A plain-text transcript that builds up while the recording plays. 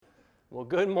Well,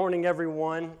 good morning,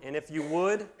 everyone. And if you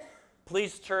would,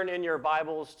 please turn in your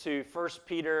Bibles to 1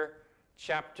 Peter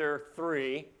chapter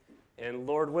 3. And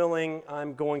Lord willing,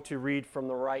 I'm going to read from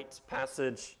the right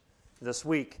passage this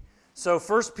week. So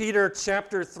 1 Peter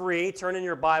chapter 3, turn in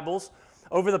your Bibles.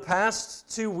 Over the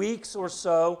past 2 weeks or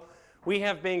so, we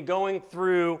have been going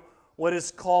through what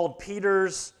is called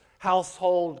Peter's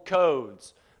household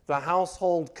codes, the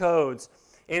household codes.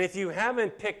 And if you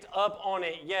haven't picked up on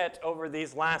it yet over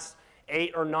these last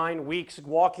 8 or 9 weeks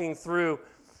walking through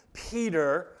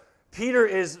Peter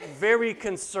is very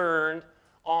concerned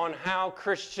on how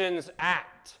Christians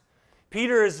act.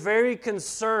 Peter is very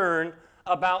concerned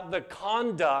about the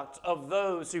conduct of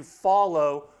those who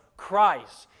follow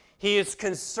Christ. He is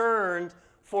concerned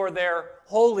for their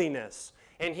holiness,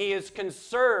 and he is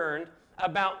concerned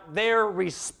about their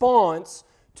response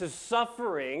to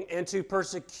suffering and to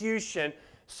persecution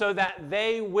so that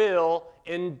they will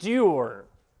endure.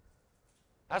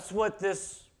 That's what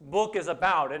this book is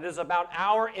about. It is about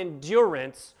our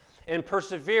endurance and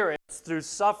perseverance through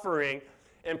suffering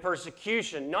and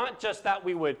persecution. Not just that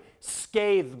we would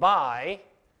scathe by,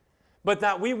 but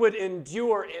that we would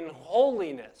endure in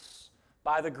holiness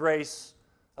by the grace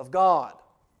of God.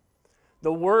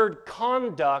 The word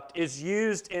conduct is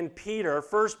used in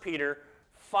 1 Peter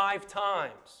 5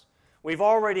 times. We've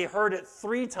already heard it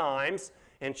 3 times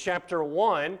in chapter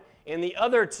 1, and the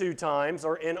other 2 times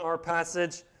are in our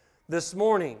passage this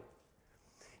morning.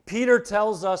 Peter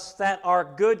tells us that our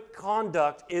good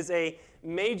conduct is a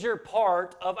major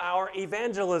part of our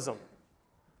evangelism.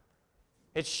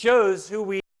 It shows who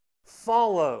we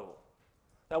follow,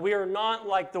 that we are not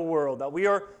like the world, that we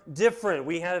are different.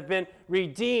 We have been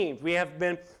redeemed. We have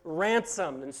been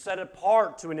ransomed and set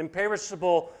apart to an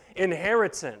imperishable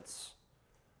inheritance.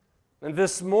 And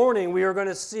this morning we are going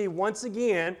to see once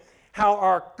again how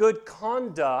our good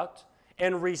conduct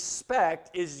and respect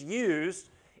is used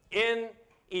in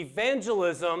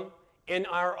evangelism in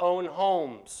our own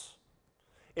homes.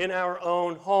 In our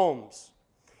own homes.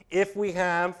 If we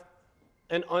have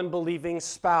an unbelieving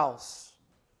spouse,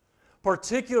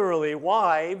 particularly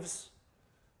wives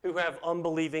who have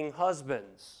unbelieving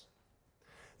husbands.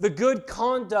 The good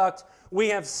conduct we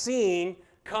have seen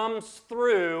comes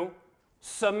through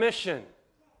submission.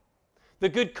 The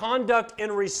good conduct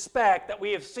and respect that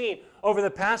we have seen over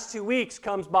the past 2 weeks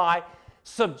comes by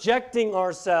subjecting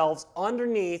ourselves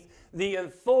underneath the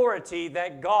authority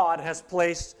that God has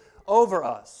placed over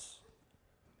us.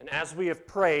 And as we have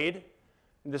prayed,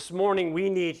 this morning we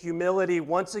need humility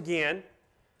once again,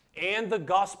 and the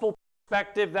gospel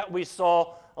perspective that we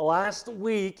saw last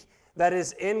week that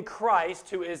is in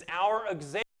Christ, who is our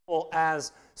example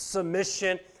as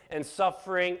submission and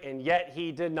suffering, and yet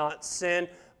he did not sin.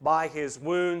 By his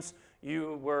wounds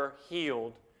you were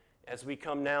healed, as we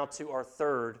come now to our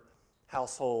third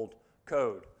household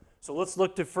code. So let's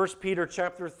look to 1 Peter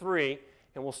chapter 3,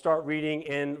 and we'll start reading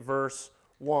in verse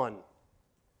 1.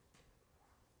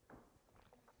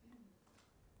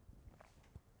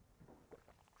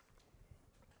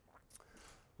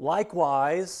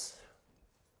 Likewise,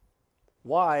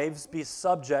 wives, be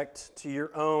subject to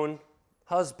your own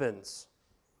husbands.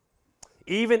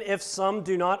 Even if some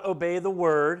do not obey the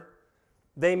word,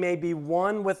 they may be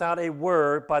won without a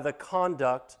word by the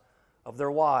conduct of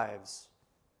their wives.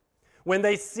 When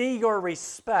they see your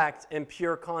respect and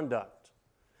pure conduct,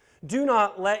 do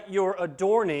not let your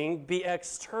adorning be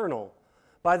external,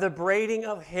 by the braiding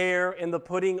of hair and the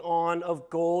putting on of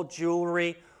gold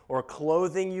jewelry or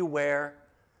clothing you wear,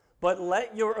 but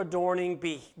let your adorning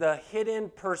be the hidden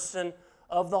person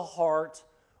of the heart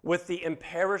with the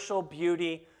imperishable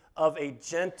beauty of a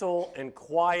gentle and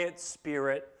quiet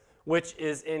spirit, which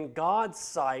is in God's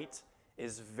sight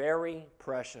is very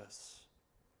precious.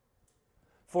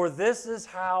 For this is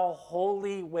how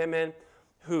holy women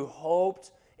who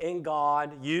hoped in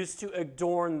God used to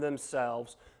adorn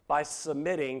themselves by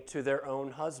submitting to their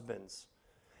own husbands.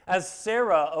 As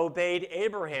Sarah obeyed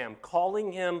Abraham,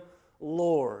 calling him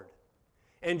Lord.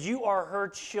 And you are her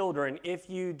children if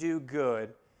you do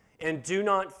good, and do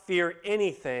not fear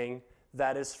anything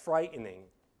that is frightening.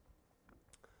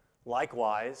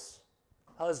 Likewise,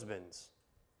 husbands,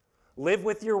 live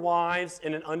with your wives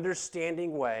in an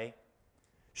understanding way,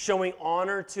 showing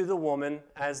honor to the woman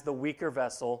as the weaker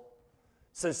vessel,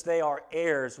 since they are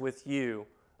heirs with you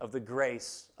of the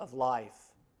grace of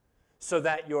life, so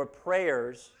that your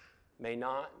prayers may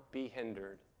not be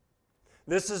hindered.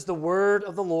 This is the word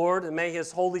of the Lord, and may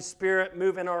his Holy Spirit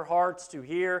move in our hearts to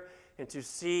hear and to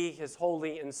see his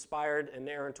holy, inspired,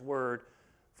 inerrant word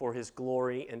for his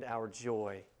glory and our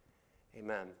joy.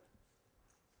 Amen.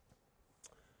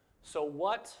 So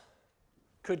what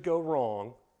could go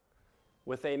wrong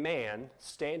with a man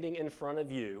standing in front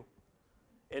of you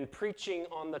and preaching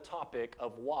on the topic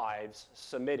of wives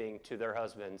submitting to their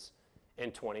husbands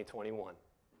in 2021.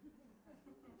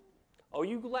 Oh,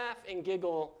 you laugh and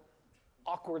giggle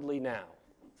awkwardly now.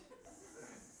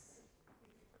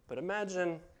 But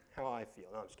imagine how I feel.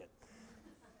 No, I'm just kidding.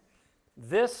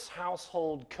 This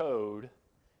household code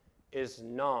is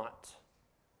not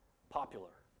popular.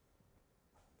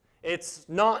 It's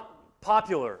not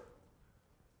popular.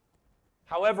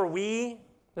 However,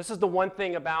 this is the one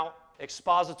thing about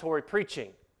expository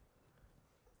preaching.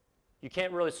 You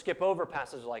can't really skip over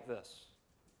passages like this.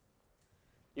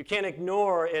 You can't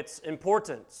ignore its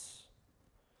importance.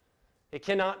 It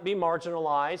cannot be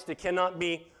marginalized. It cannot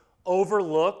be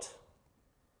overlooked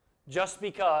just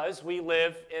because we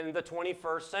live in the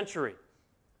 21st century,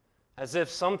 as if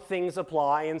some things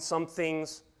apply and some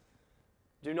things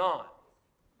do not.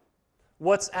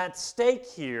 What's at stake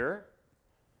here,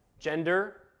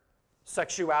 gender,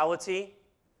 sexuality,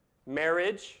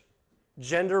 marriage,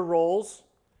 gender roles,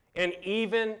 and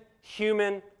even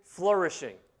human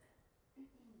flourishing.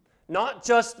 Not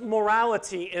just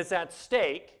morality is at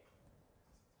stake,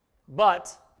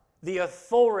 but the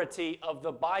authority of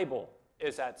the Bible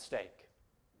is at stake.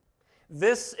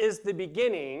 This is the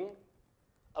beginning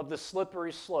of the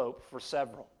slippery slope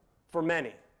for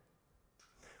many.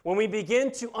 When we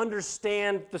begin to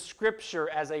understand the Scripture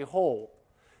as a whole,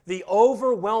 the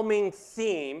overwhelming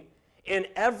theme in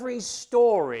every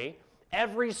story,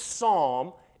 every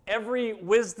psalm, every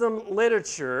wisdom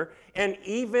literature, and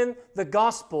even the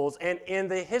Gospels, and in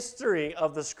the history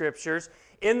of the Scriptures,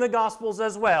 in the Gospels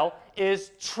as well,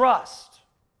 is trust.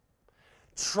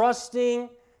 Trusting,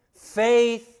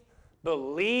 faith,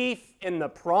 belief in the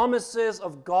promises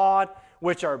of God,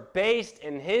 which are based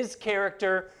in His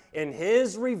character, in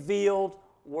His revealed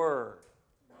Word.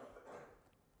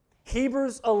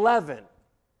 Hebrews 11,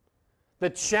 the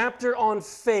chapter on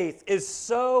faith, is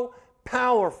so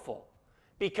powerful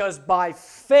because by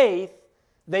faith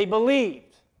they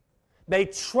believed. They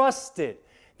trusted.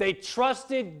 They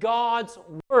trusted God's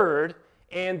Word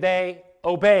and they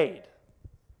obeyed.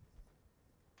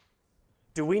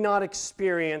 Do we not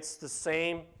experience the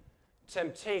same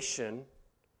temptation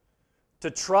to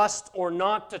trust or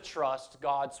not to trust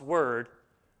God's Word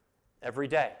every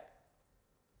day?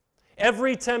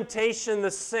 Every temptation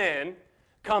to sin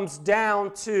comes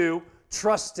down to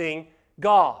trusting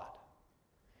God.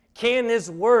 Can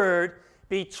His Word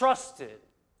be trusted?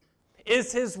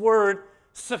 Is His Word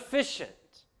sufficient?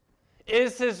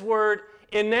 Is His Word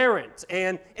inerrant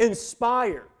and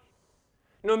inspired?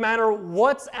 No matter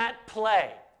what's at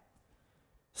play,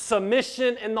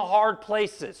 submission in the hard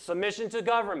places, submission to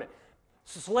government,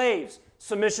 slaves,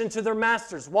 submission to their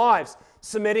masters, wives,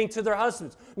 submitting to their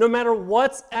husbands. No matter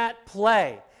what's at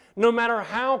play, no matter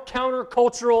how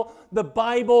countercultural the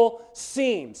Bible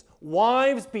seems,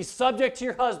 wives, be subject to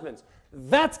your husbands.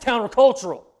 That's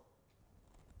countercultural.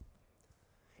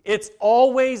 It's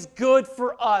always good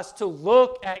for us to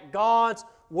look at God's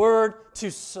Word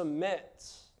to submit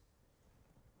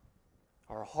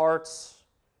our hearts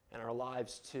and our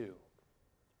lives to.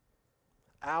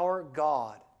 Our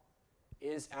God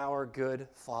is our good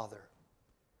Father.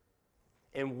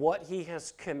 And what He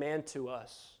has commanded to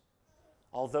us,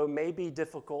 although may be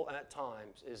difficult at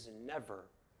times, is never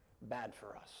bad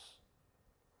for us.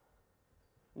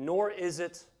 Nor is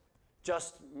it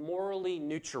just morally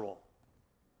neutral,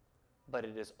 but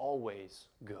it is always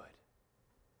good.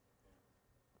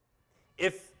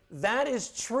 If that is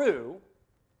true,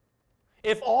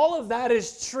 if all of that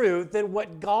is true, then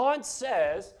what God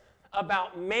says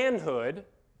about manhood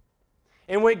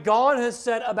and what God has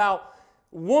said about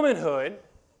womanhood,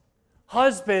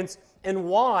 husbands and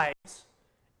wives,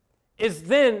 is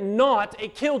then not a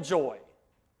killjoy.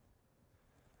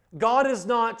 God is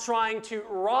not trying to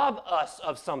rob us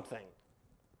of something,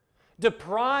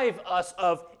 deprive us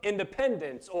of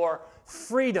independence or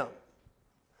freedom,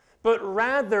 but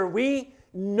rather we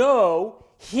know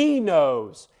He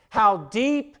knows how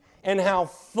deep and how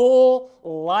full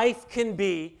life can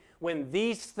be when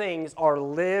these things are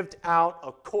lived out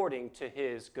according to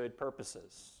His good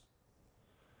purposes.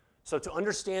 So to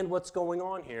understand what's going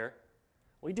on here,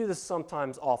 we do this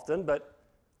sometimes often, but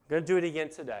I'm going to do it again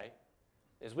today,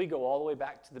 as we go all the way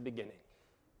back to the beginning.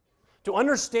 To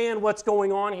understand what's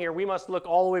going on here, we must look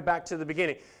all the way back to the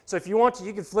beginning. So if you want to,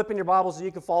 you can flip in your Bibles and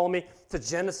you can follow me to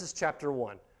Genesis chapter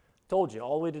 1. Told you,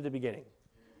 all the way to the beginning.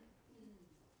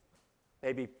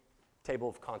 Maybe table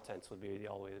of contents would be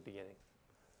all the way to the beginning.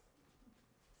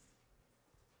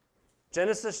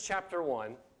 Genesis chapter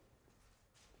 1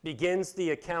 begins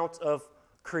the account of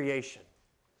creation.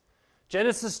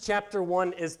 Genesis chapter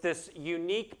 1 is this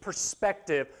unique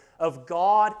perspective of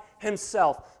God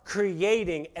himself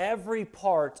creating every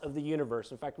part of the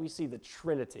universe. In fact, we see the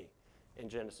Trinity in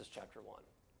Genesis chapter 1,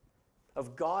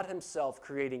 of God himself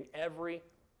creating every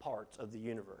part of the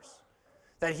universe.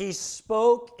 That he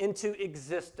spoke into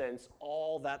existence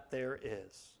all that there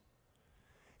is.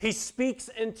 He speaks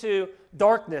into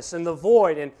darkness and the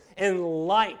void, and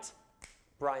light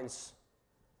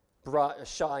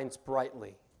shines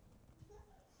brightly.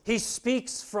 He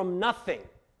speaks from nothing,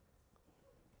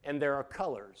 and there are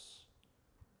colors.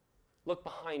 Look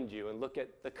behind you and look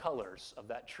at the colors of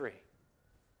that tree.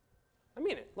 I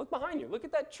mean it. Look behind you. Look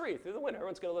at that tree through the window.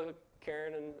 Everyone's going to look at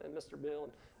Karen and Mr. Bill.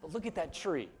 But look at that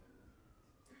tree.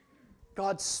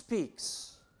 God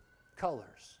speaks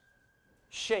colors,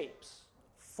 shapes,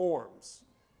 forms.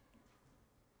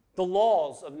 The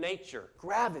laws of nature,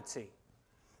 gravity.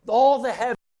 All the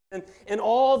heavens and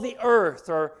all the earth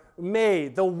are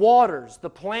made, the waters, the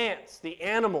plants, the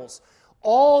animals,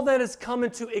 all that has come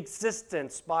into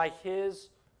existence by his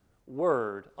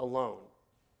word alone.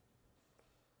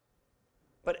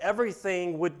 But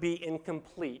everything would be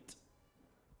incomplete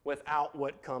without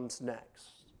what comes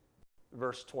next.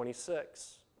 Verse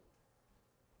 26.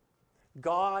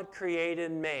 God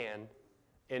created man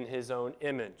in his own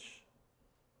image.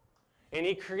 And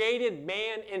he created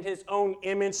man in his own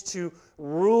image to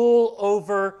rule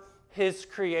over his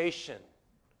creation.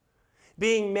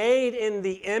 Being made in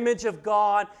the image of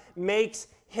God makes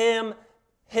him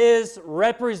his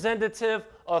representative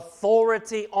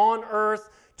authority on earth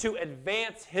to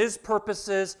advance his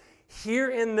purposes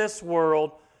here in this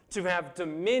world, to have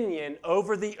dominion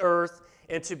over the earth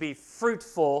and to be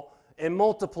fruitful and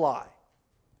multiply.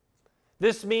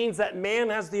 This means that man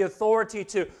has the authority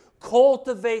to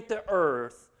cultivate the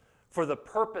earth for the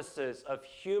purposes of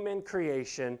human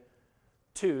creation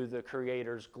to the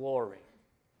Creator's glory.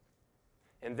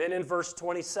 And then in verse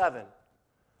 27,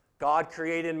 God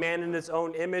created man in his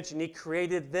own image, and he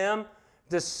created them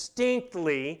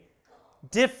distinctly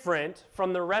different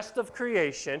from the rest of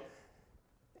creation.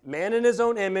 Man in his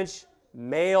own image,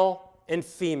 male and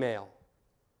female.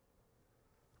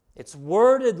 It's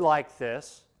worded like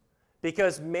this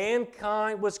because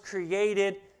mankind was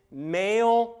created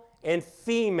male and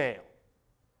female.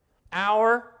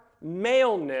 Our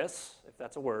maleness, if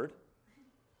that's a word,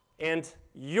 and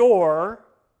your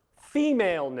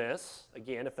femaleness,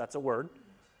 again, if that's a word,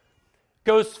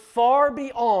 goes far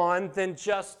beyond than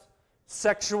just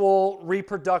sexual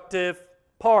reproductive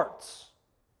parts.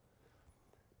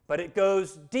 But it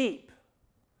goes deep.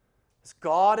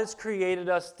 God has created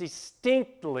us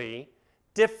distinctly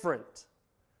different,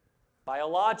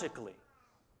 biologically,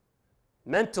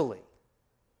 mentally,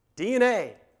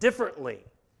 DNA, differently.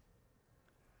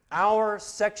 Our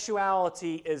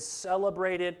sexuality is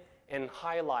celebrated and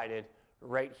highlighted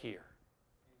right here.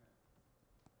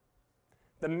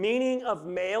 The meaning of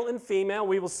male and female,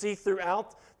 we will see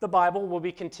throughout the Bible, will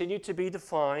be continued to be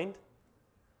defined.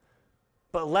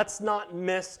 But let's not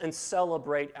miss and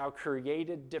celebrate our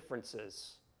created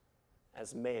differences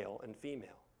as male and female.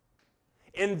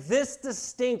 In this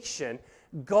distinction,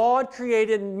 God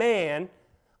created man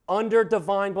under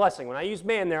divine blessing. When I use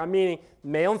man there, I'm meaning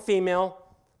male and female,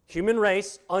 human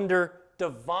race, under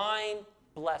divine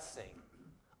blessing.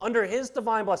 Under his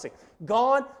divine blessing.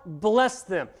 God blessed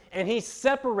them, and he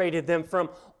separated them from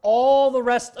all the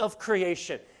rest of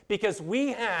creation because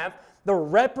we have the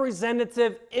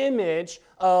representative image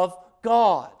of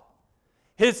God.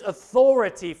 His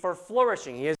authority for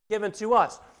flourishing, he has given to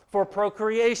us for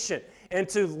procreation and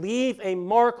to leave a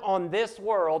mark on this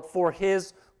world for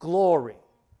his glory.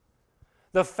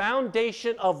 The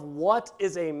foundation of what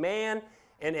is a man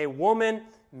and a woman,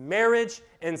 marriage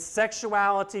and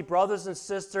sexuality, brothers and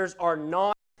sisters, are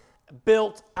not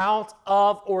built out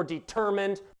of or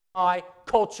determined by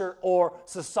culture or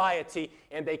society,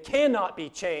 and they cannot be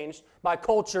changed by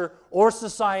culture or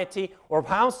society or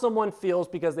how someone feels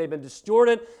because they've been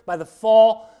distorted by the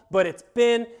fall, but it's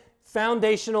been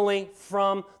foundationally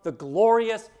from the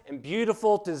glorious and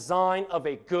beautiful design of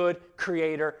a good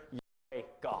creator, Yahweh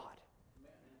God.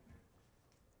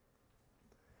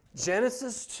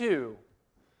 Genesis 2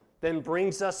 then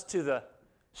brings us to the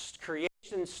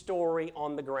creation story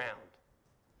on the ground.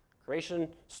 Creation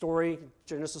story,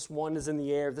 Genesis 1 is in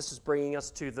the air. This is bringing us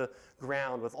to the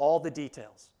ground with all the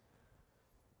details.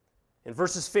 In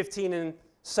verses 15 and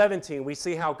 17, we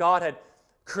see how God had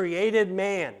created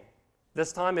man.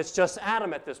 This time it's just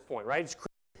Adam at this point, right? He's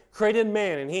created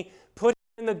man, and he put him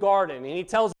in the garden, and he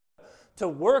tells him to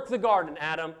work the garden,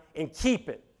 Adam, and keep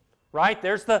it, right?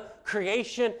 There's the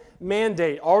creation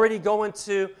mandate already going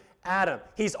to Adam.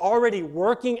 He's already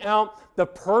working out the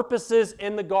purposes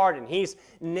in the garden. He's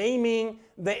naming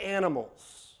the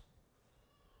animals.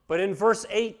 But in verse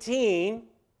 18,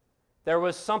 there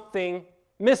was something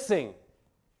missing.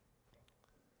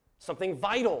 Something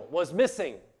vital was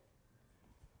missing.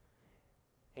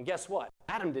 And guess what?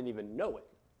 Adam didn't even know it.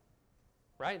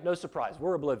 Right? No surprise.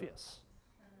 We're oblivious.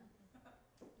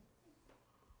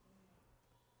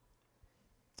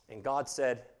 And God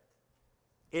said,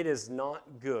 "It is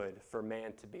not good for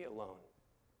man to be alone."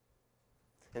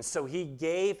 And so he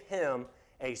gave him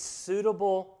a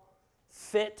suitable,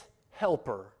 fit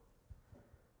helper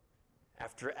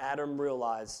after Adam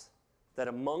realized that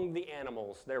among the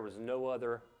animals there was no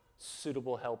other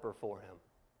suitable helper for him.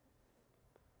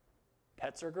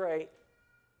 Pets are great.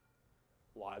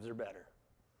 Wives are better.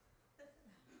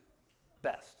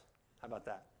 Best. How about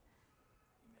that?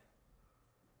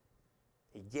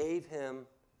 He gave him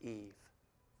Eve.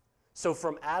 So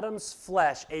from Adam's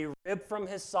flesh, a rib from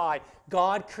his side,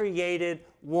 God created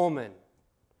woman.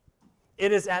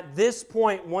 It is at this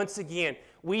point, once again,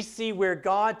 we see where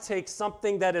God takes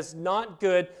something that is not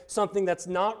good, something that's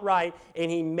not right,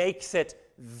 and he makes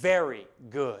it very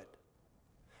good.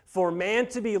 For man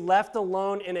to be left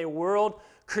alone in a world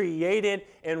created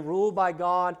and ruled by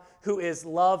God, who is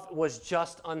love, was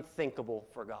just unthinkable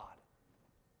for God.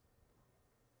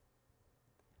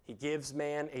 He gives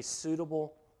man a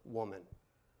suitable woman,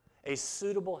 a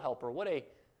suitable helper. What a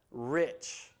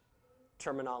rich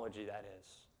terminology that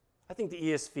is. I think the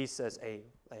ESV says a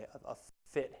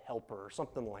fit helper or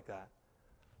something like that.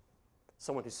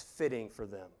 Someone who's fitting for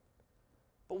them.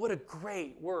 But what a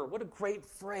great word, what a great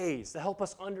phrase to help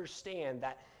us understand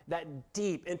that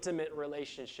deep, intimate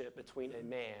relationship between a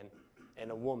man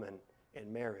and a woman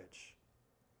in marriage.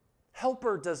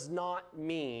 Helper does not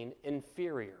mean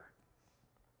inferior.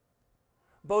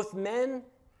 Both men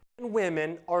and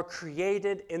women are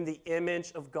created in the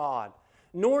image of God,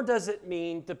 nor does it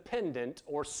mean dependent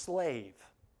or slave.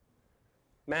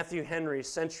 Matthew Henry,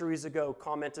 centuries ago,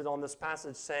 commented on this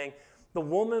passage saying, "The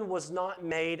woman was not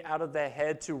made out of the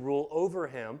head to rule over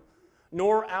him,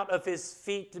 nor out of his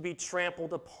feet to be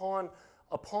trampled upon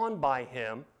by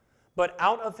him, but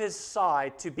out of his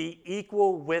side to be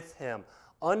equal with him,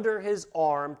 under his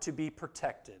arm to be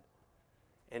protected,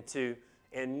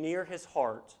 and near his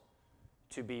heart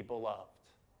to be beloved."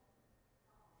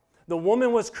 The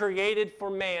woman was created for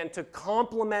man to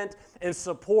complement and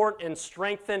support and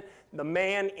strengthen the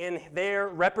man in their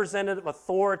representative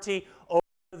authority over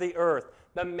the earth.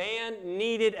 The man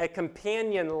needed a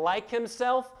companion like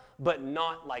himself, but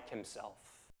not like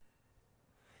himself.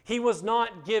 He was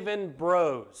not given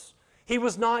bros. He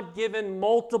was not given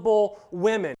multiple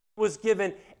women. He was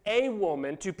given a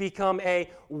woman to become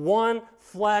a one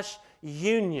flesh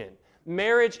union.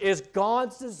 Marriage is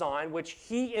God's design, which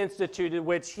he instituted,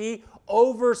 which he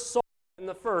oversaw in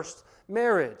the first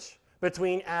marriage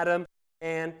between Adam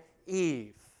and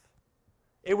Eve.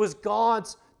 It was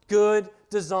God's good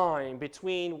design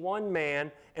between one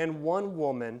man and one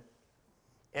woman,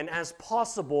 and as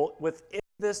possible within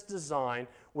this design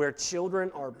where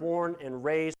children are born and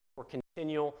raised for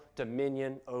continual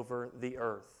dominion over the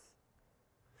earth.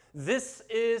 This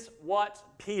is what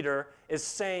Peter is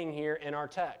saying here in our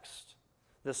text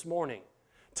this morning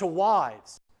to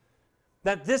wives,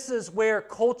 that this is where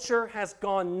culture has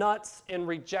gone nuts in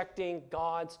rejecting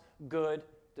God's good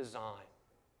design.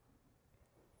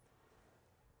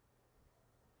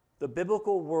 The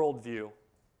biblical worldview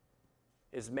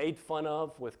is made fun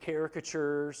of with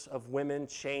caricatures of women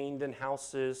chained in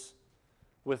houses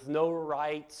with no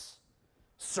rights,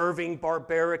 serving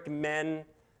barbaric men,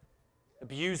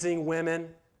 abusing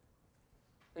women.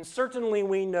 And certainly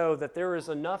we know that there is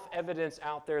enough evidence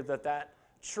out there that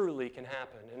truly can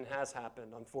happen and has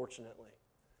happened, unfortunately.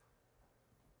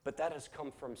 But that has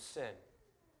come from sin.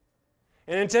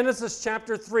 And in Genesis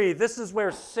chapter 3, this is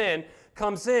where sin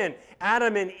comes in.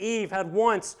 Adam and Eve had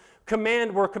once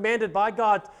were commanded by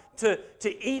God to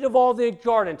eat of all the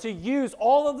garden, to use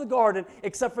all of the garden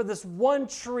except for this one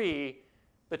tree,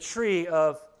 the tree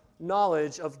of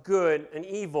knowledge of good and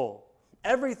evil.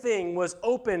 Everything was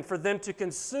open for them to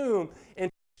consume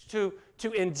and to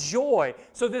enjoy.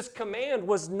 So this command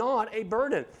was not a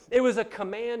burden. It was a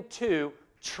command to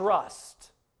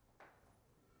trust.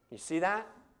 You see that?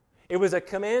 It was a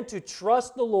command to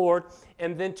trust the Lord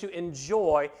and then to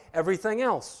enjoy everything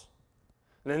else.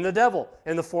 And then the devil,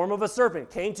 in the form of a serpent,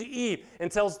 came to Eve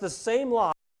and tells the same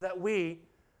lie that we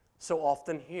so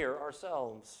often hear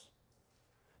ourselves.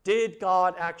 Did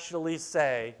God actually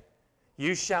say,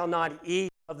 "You shall not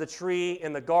eat of the tree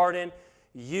in the garden,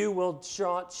 you will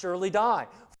surely die"?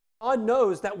 God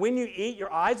knows that when you eat,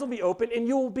 your eyes will be open and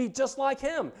you will be just like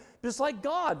Him, just like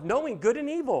God, knowing good and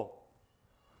evil.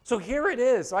 So here it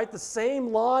is, right? The same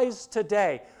lies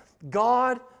today.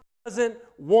 God doesn't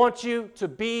want you to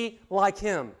be like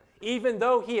Him, even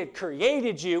though He had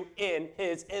created you in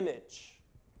His image.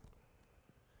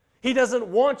 He doesn't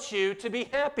want you to be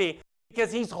happy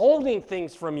because He's holding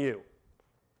things from you.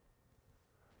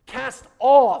 Cast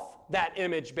off that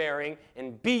image bearing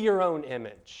and be your own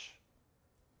image.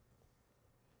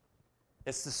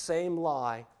 It's the same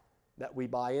lie that we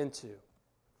buy into.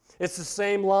 It's the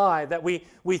same lie that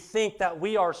we think that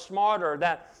we are smarter,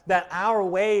 that our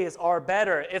ways are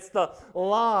better. It's the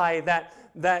lie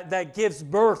that gives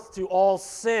birth to all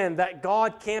sin, that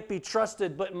God can't be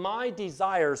trusted, but my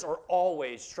desires are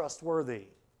always trustworthy.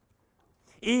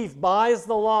 Eve buys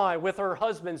the lie with her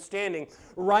husband standing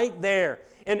right there.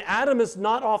 And Adam is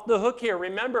not off the hook here.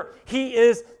 Remember, he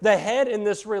is the head in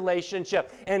this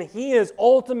relationship, and he is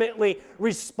ultimately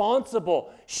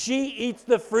responsible. She eats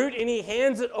the fruit, and he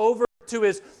hands it over to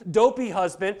his dopey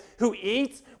husband, who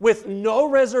eats with no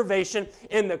reservation,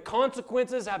 and the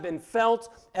consequences have been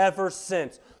felt ever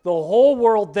since. The whole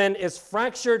world then is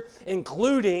fractured,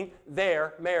 including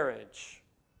their marriage.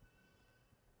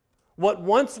 What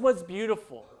once was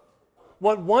beautiful,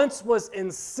 what once was in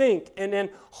sync and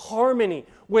in harmony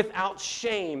without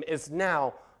shame, is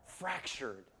now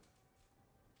fractured.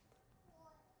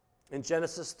 In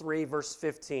Genesis 3, verse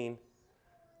 15,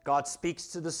 God speaks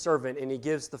to the servant and He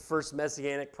gives the first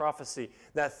messianic prophecy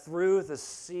that through the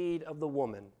seed of the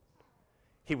woman,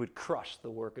 He would crush the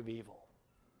work of evil.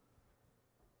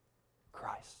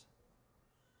 Christ.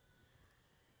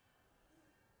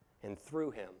 And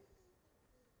through Him,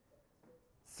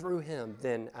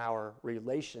 then our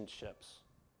relationships,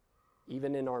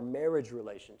 even in our marriage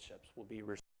relationships, will be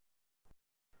restored.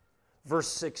 Verse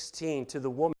 16, to the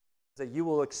woman, that you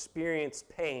will experience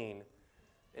pain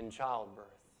in childbirth.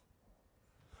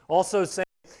 Also saying,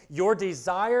 your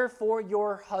desire for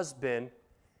your husband,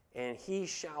 and he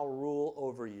shall rule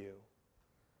over you.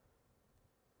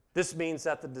 This means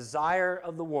that the desire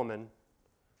of the woman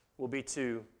will be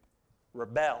to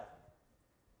rebel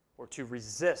or to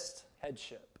resist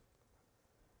headship.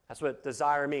 That's what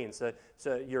desire means.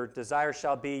 So your desire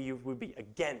shall be, you would be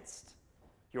against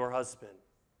your husband.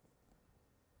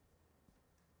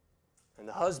 And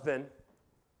the husband,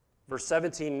 verse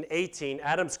 17 and 18,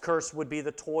 Adam's curse would be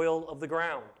the toil of the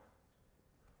ground.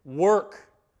 Work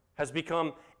has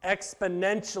become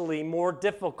exponentially more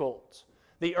difficult.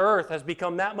 The earth has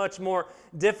become that much more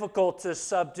difficult to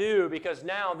subdue because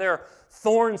now there are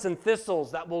thorns and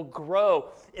thistles that will grow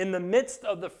in the midst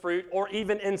of the fruit or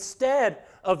even instead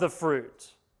of the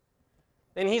fruit.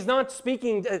 And he's not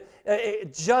speaking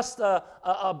just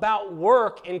about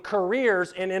work and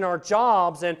careers and in our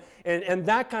jobs and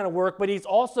that kind of work, but he's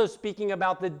also speaking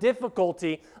about the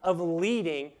difficulty of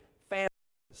leading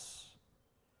families.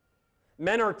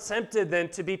 Men are tempted then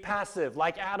to be passive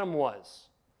like Adam was.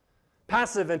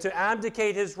 Passive and to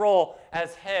abdicate his role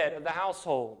as head of the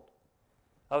household,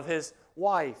 of his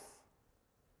wife.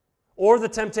 Or the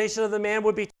temptation of the man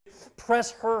would be to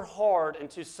press her hard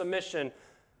into submission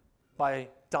by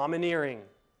domineering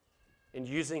and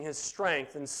using his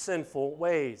strength in sinful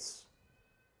ways.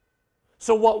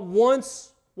 So what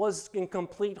once was in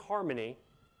complete harmony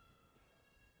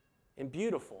and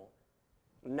beautiful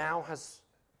now has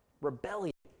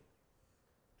rebellion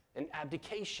and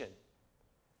abdication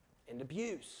and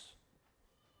abuse.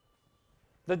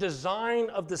 The design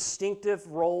of distinctive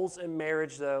roles in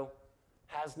marriage, though,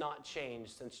 has not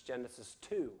changed since Genesis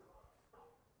 2.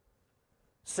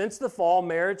 Since the fall,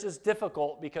 marriage is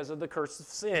difficult because of the curse of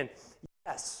sin.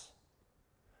 Yes.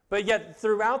 But yet,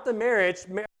 throughout the marriage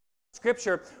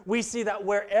Scripture, we see that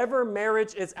wherever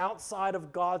marriage is outside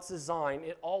of God's design,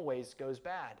 it always goes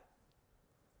bad.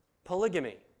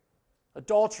 Polygamy,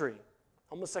 adultery,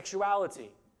 homosexuality,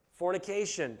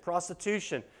 fornication,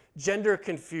 prostitution, gender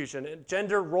confusion, and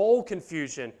gender role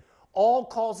confusion, all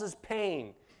causes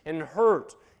pain and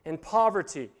hurt and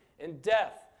poverty and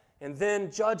death and then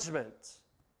judgment.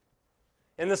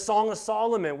 In the Song of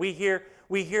Solomon, we hear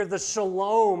the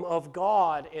shalom of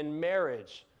God in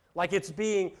marriage, like it's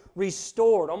being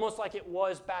restored, almost like it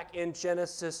was back in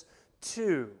Genesis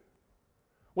 2,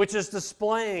 which is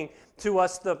displaying to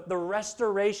us the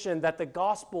restoration that the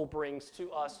gospel brings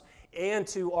to us and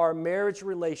to our marriage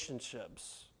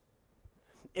relationships.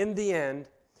 In the end,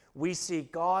 we see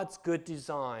God's good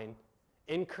design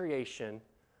in creation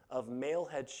of male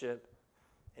headship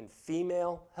and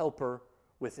female helper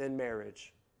within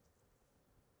marriage,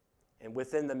 and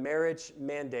within the marriage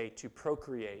mandate to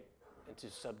procreate and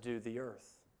to subdue the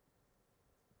earth.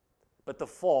 but the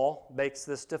fall makes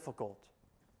this difficult.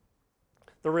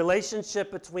 The relationship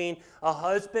between a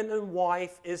husband and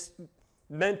wife is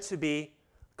meant to be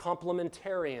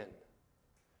complementarian,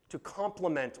 to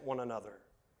complement one another,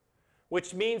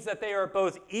 which means that they are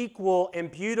both equal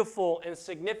and beautiful in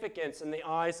significance in the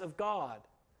eyes of God.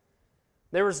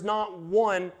 There is not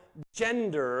one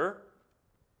gender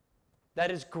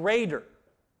that is greater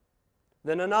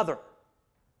than another.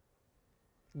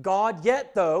 God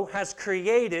yet, though, has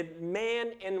created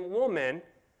man and woman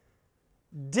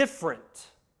different.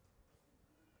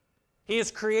 He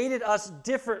has created us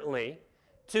differently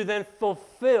to then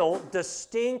fulfill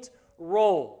distinct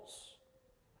roles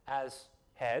as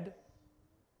head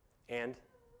and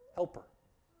helper.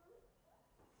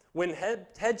 When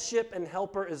headship and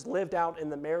helper is lived out in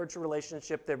the marriage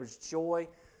relationship, there is joy,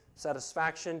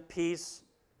 satisfaction, peace,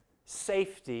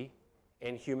 safety,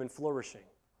 and human flourishing.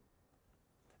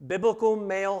 Biblical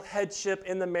male headship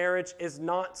in the marriage is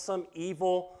not some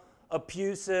evil,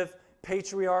 abusive,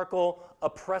 patriarchal,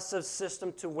 oppressive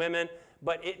system to women,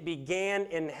 but it began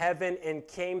in heaven and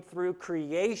came through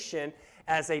creation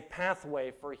as a pathway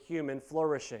for human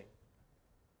flourishing.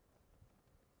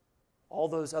 All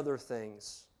those other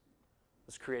things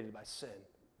was created by sin.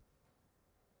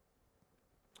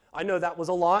 I know that was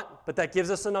a lot, but that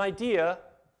gives us an idea,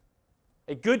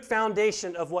 a good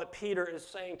foundation of what Peter is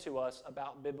saying to us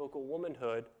about biblical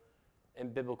womanhood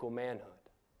and biblical manhood.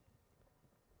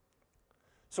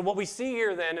 So what we see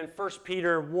here then in 1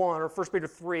 Peter 1 or 1 Peter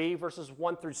 3 verses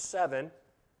 1 through 7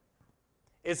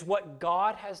 is what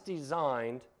God has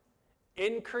designed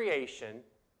in creation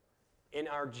in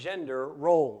our gender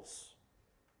roles.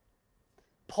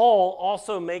 Paul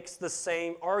also makes the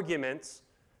same arguments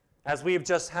as we have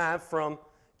just had from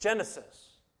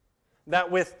Genesis,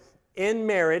 that within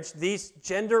marriage these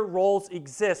gender roles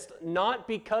exist not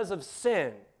because of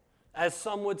sin, as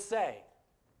some would say,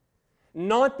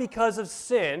 not because of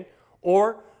sin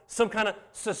or some kind of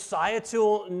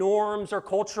societal norms or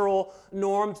cultural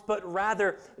norms, but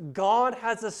rather God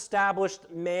has established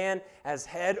man as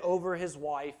head over his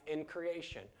wife in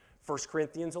creation. 1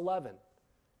 Corinthians 11,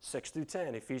 6 through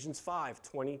 10, Ephesians 5,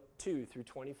 22 through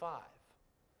 25.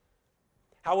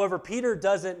 However, Peter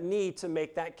doesn't need to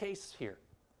make that case here.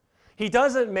 He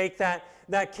doesn't make that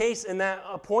case and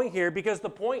that point here, because the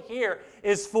point here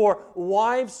is for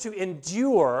wives to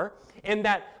endure, and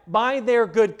that by their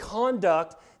good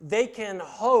conduct, they can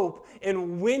hope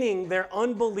in winning their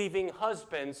unbelieving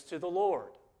husbands to the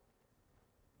Lord.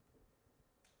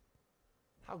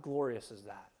 How glorious is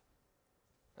that?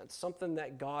 That's something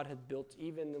that God had built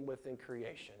even within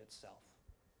creation itself.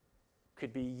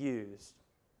 Could be used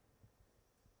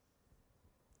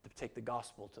to take the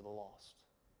gospel to the lost.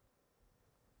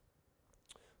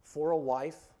 For a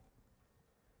wife,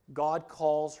 God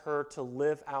calls her to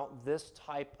live out this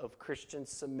type of Christian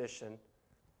submission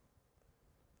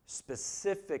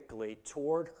specifically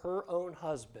toward her own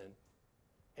husband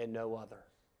and no other.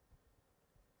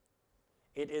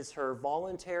 It is her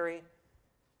voluntary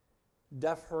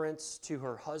deference to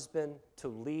her husband to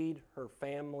lead her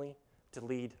family, to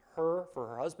lead her, for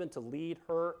her husband to lead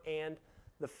her and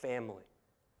the family.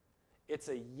 It's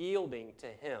a yielding to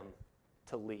him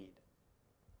to lead.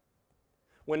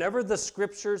 Whenever the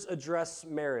scriptures address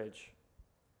marriage,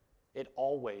 it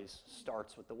always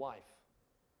starts with the wife.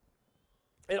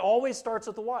 It always starts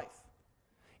with the wife.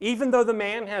 Even though the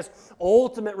man has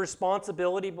ultimate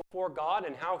responsibility before God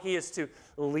and how he is to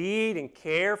lead and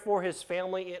care for his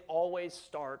family, it always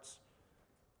starts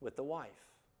with the wife.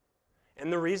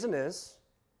 And the reason is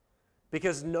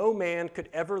because no man could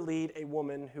ever lead a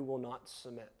woman who will not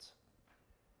submit.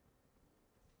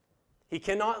 He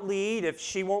cannot lead if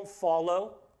she won't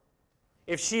follow.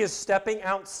 If she is stepping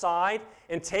outside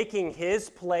and taking his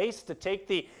place to take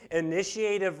the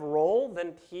initiative role,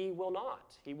 then he will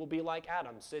not. He will be like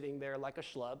Adam, sitting there like a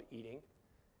schlub eating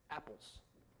apples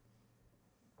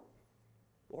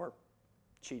or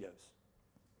Cheetos.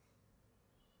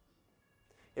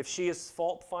 If she is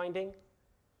fault-finding,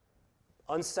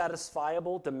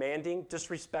 unsatisfiable, demanding,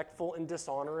 disrespectful, and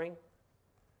dishonoring,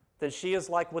 then she is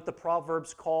like what the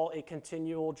Proverbs call a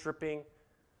continual dripping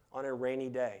on a rainy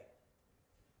day.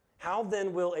 How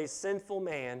then will a sinful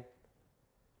man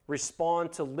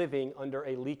respond to living under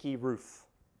a leaky roof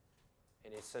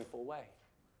in a sinful way?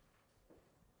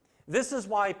 This is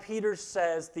why Peter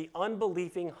says the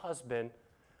unbelieving husband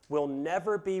will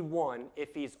never be won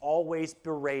if he's always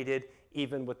berated,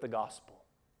 even with the gospel.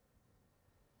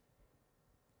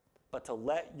 But to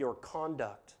let your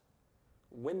conduct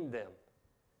win them,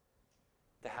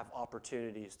 to have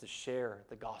opportunities to share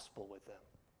the gospel with them.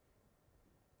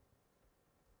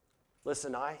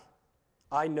 Listen, I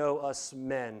I know us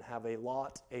men have a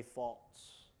lot of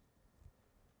faults,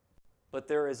 but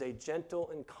there is a gentle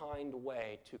and kind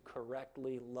way to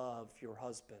correctly love your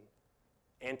husband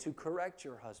and to correct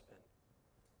your husband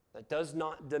that does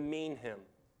not demean him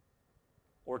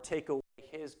or take away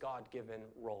his God-given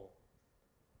role.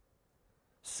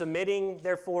 Submitting,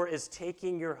 therefore, is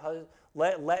taking your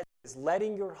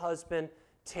letting your husband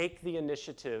take the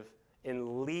initiative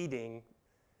in leading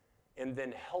and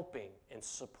then helping and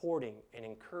supporting and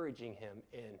encouraging him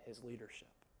in his leadership.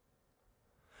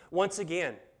 Once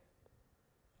again,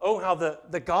 oh, how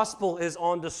the gospel is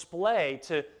on display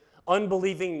to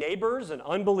unbelieving neighbors and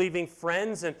unbelieving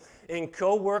friends and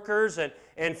co-workers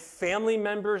and family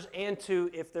members, and to,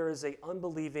 if there is an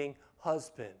unbelieving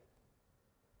husband.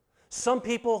 Some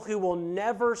people who will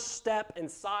never step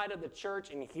inside of the church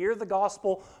and hear the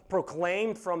gospel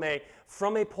proclaimed from a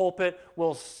pulpit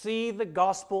will see the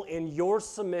gospel in your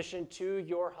submission to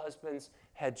your husband's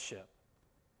headship.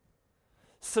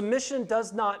 Submission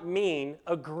does not mean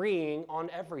agreeing on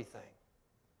everything.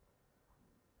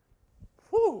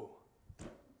 Whew.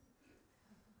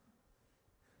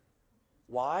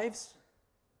 Wives,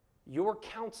 your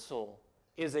counsel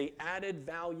is an added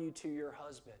value to your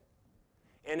husband.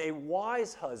 And a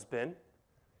wise husband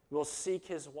will seek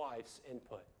his wife's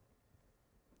input.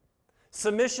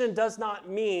 Submission does not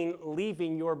mean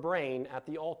leaving your brain at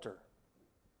the altar.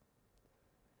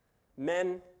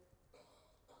 Men,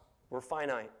 we're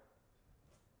finite.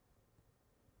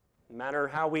 No matter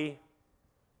how we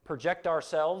project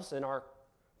ourselves in our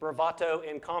bravado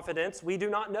and confidence, we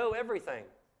do not know everything.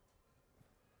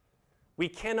 We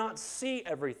cannot see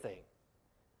everything.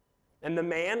 And the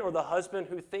man or the husband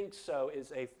who thinks so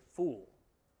is a fool.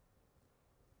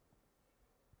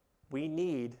 We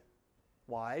need,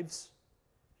 wives,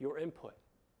 your input.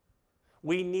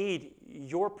 We need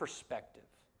your perspective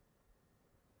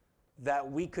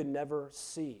that we could never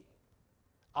see.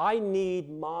 I need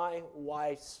my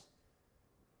wife's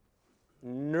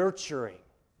nurturing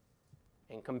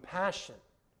and compassion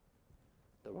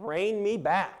to rein me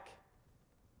back,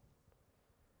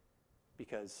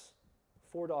 because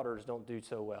 4 daughters don't do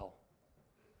so well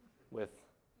with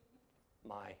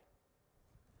my.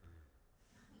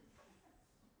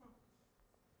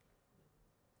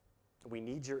 We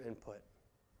need your input.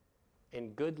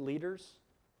 And good leaders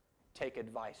take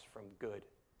advice from good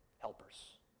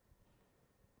helpers.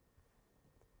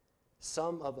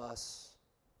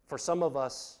 For some of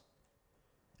us,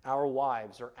 our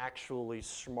wives are actually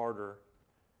smarter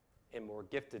and more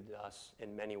gifted than us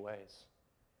in many ways.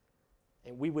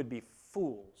 And we would be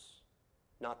fools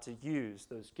not to use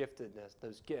those giftedness,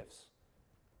 those gifts,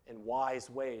 in wise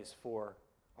ways for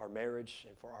our marriage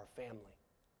and for our family.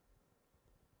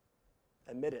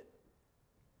 Admit it.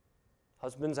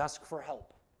 Husbands, ask for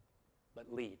help,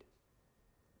 but lead.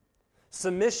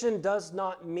 Submission does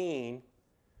not mean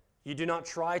you do not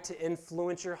try to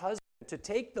influence your husband to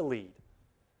take the lead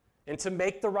and to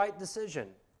make the right decision.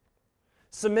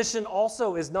 Submission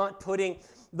also is not putting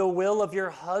the will of your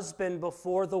husband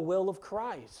before the will of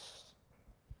Christ.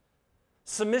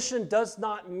 Submission does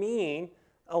not mean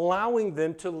allowing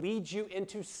them to lead you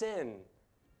into sin.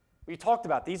 We talked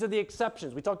about these are the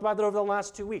exceptions. We talked about that over the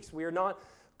last 2 weeks. We are not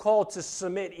called to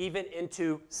submit even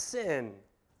into sin.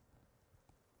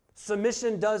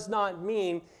 Submission does not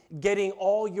mean getting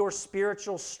all your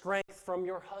spiritual strength from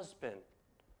your husband.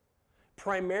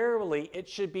 Primarily, it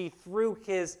should be through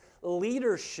his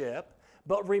leadership,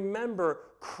 but remember,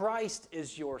 Christ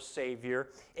is your Savior,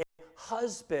 and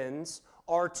husbands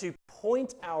are to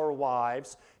point our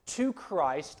wives to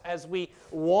Christ as we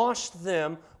wash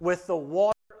them with the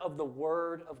water of the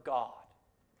Word of God.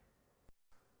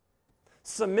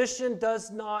 Submission does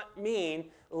not mean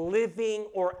living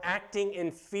or acting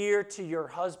in fear to your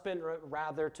husband,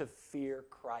 rather to fear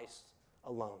Christ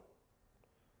alone.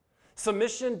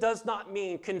 Submission does not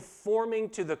mean conforming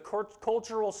to the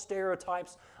cultural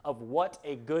stereotypes of what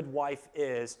a good wife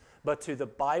is, but to the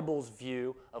Bible's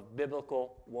view of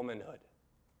biblical womanhood.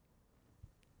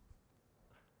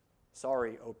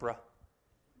 Sorry, Oprah.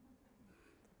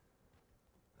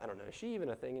 I don't know. Is she even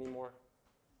a thing anymore?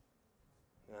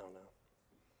 I don't know.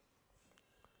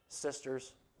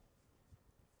 Sisters,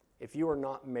 if you are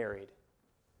not married,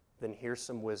 then here's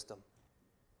some wisdom.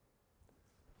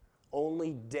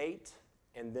 Only date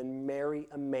and then marry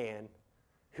a man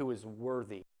who is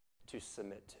worthy to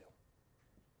submit to.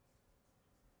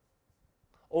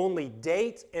 Only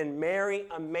date and marry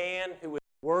a man who is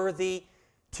worthy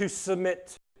to submit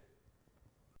to.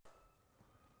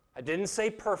 I didn't say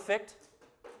perfect,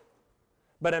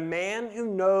 but a man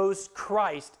who knows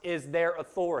Christ is their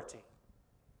authority.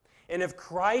 And if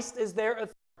Christ is their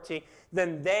authority,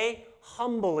 then they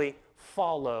humbly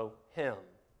follow him.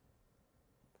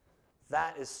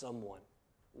 That is someone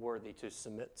worthy to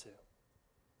submit to.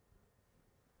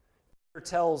 Peter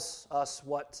tells us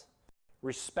what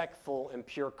respectful and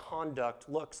pure conduct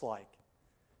looks like.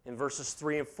 In verses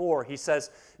 3 and 4, he says,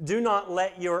 "Do not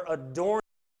let your adorning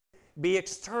be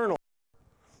external,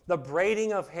 the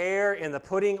braiding of hair and the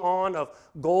putting on of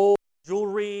gold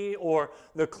jewelry or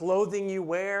the clothing you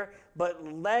wear, but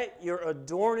let your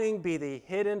adorning be the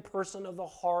hidden person of the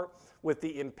heart with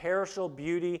the imperishable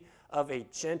beauty of a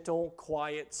gentle,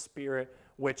 quiet spirit,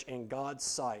 which in God's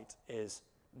sight is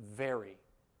very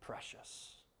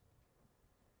precious."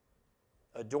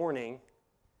 Adorning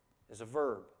is a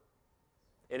verb,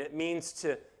 and it means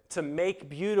to make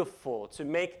beautiful, to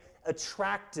make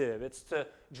attractive. It's to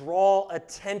draw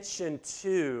attention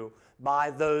to by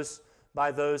those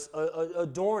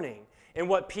adorning. And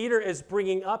what Peter is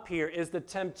bringing up here is the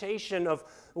temptation of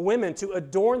women to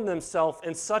adorn themselves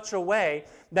in such a way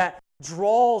that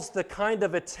draws the kind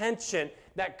of attention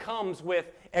that comes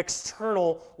with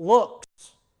external looks.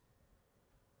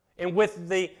 And with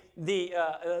the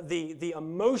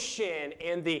emotion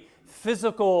and the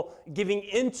physical giving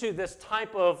into this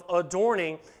type of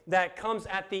adorning that comes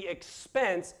at the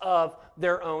expense of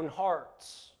their own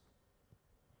hearts.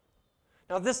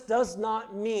 Now, this does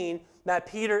not mean that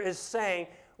Peter is saying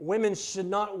women should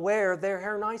not wear their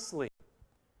hair nicely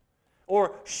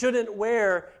or shouldn't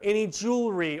wear any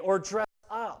jewelry or dress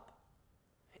up.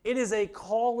 It is a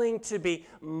calling to be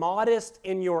modest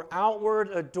in your outward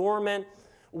adornment,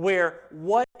 where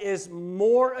what is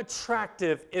more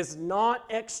attractive is not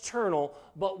external,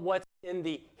 but what's in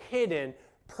the hidden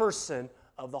person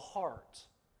of the heart,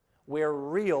 where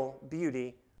real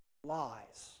beauty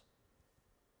lies.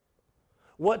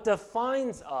 What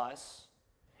defines us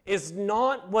is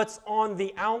not what's on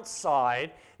the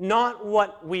outside, not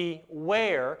what we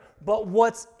wear, but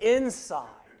what's inside.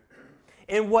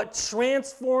 And what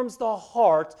transforms the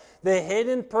heart, the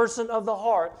hidden person of the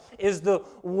heart, is the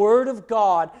Word of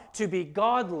God to be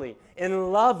godly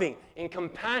and loving and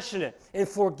compassionate and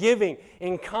forgiving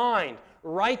and kind,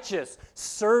 righteous,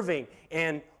 serving,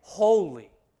 and holy.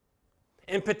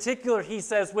 In particular, he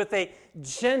says, with a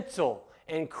gentle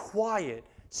and quiet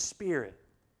spirit.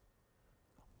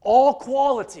 All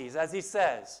qualities, as he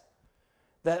says,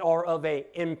 that are of an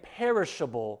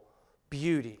imperishable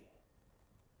beauty.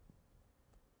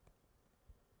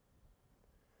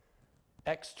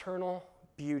 External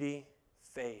beauty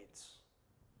fades,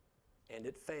 and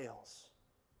it fails.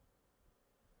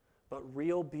 But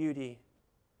real beauty,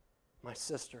 my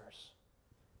sisters,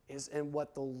 is in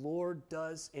what the Lord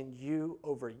does in you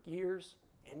over years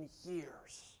and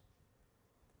years,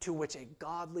 to which a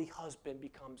godly husband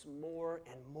becomes more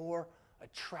and more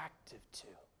attractive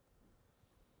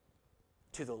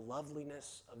to the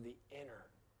loveliness of the inner,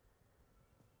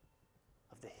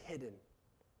 of the hidden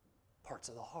parts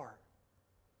of the heart.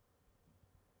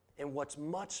 And what's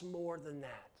much more than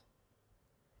that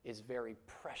is very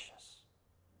precious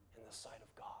in the sight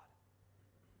of God.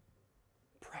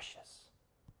 Precious,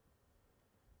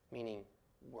 meaning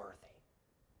worthy.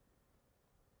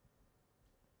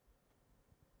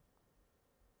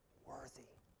 Worthy.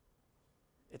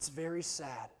 It's very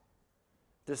sad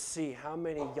to see how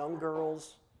many young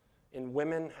girls and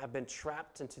women have been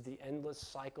trapped into the endless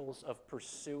cycles of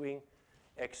pursuing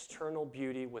external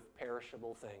beauty with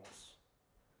perishable things,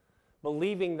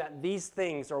 believing that these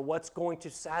things are what's going to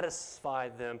satisfy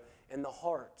them in the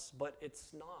hearts, but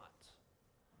it's not.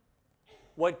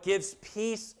 What gives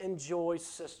peace and joy,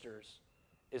 sisters,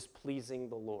 is pleasing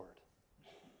the Lord.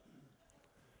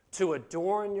 To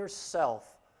adorn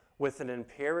yourself with an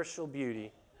imperishable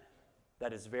beauty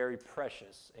that is very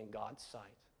precious in God's sight.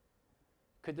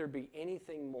 Could there be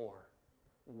anything more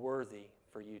worthy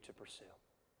for you to pursue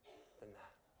than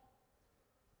that?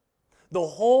 The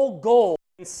whole goal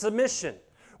in submission,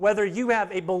 whether you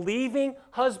have a believing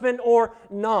husband or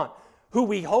not, who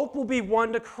we hope will be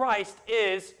won to Christ,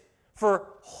 is for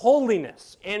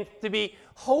holiness and to be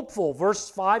hopeful. Verse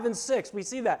 5 and 6, we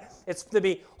see that. It's to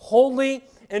be holy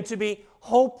and to be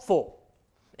hopeful.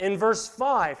 In verse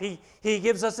 5, he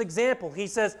gives us example. He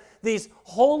says, these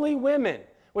holy women,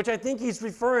 which I think he's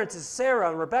referring to Sarah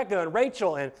and Rebecca and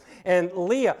Rachel and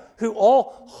Leah, who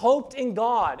all hoped in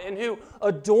God and who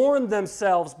adorned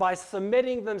themselves by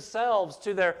submitting themselves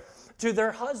to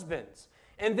their husbands.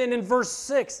 And then in verse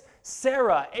 6,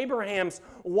 Sarah, Abraham's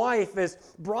wife, is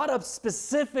brought up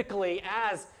specifically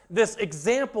as this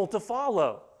example to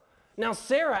follow. Now,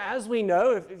 Sarah, as we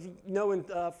know, if you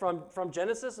know from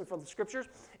Genesis and from the Scriptures,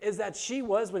 is that she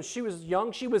was, when she was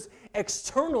young, she was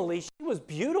externally, she was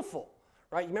beautiful,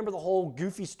 right? You remember the whole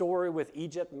goofy story with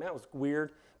Egypt? Man, that was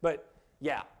weird, but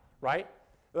yeah, right?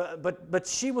 But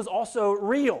she was also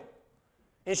real.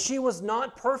 And she was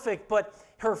not perfect, but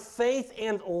her faith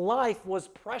and life was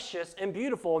precious and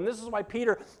beautiful. And this is why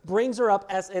Peter brings her up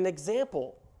as an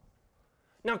example.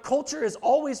 Now, culture is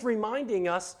always reminding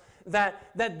us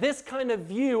that this kind of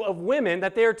view of women,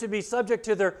 that they are to be subject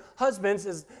to their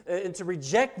husbands and to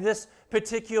reject this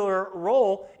particular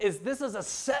role, this is a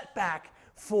setback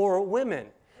for women.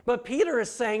 But Peter is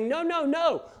saying, no, no,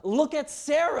 no. Look at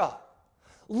Sarah.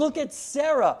 Look at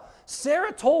Sarah.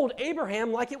 Sarah told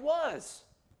Abraham like it was.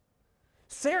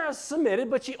 Sarah submitted,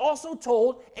 but she also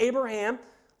told Abraham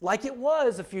like it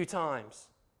was a few times.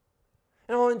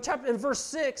 And in verse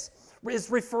 6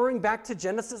 is referring back to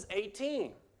Genesis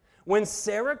 18, when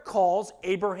Sarah calls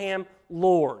Abraham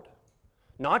Lord.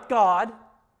 Not God,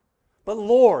 but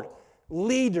Lord,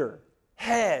 leader,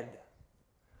 head.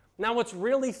 Now, what's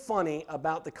really funny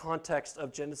about the context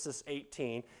of Genesis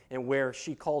 18 and where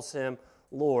she calls him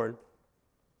Lord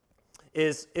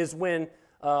is when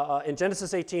in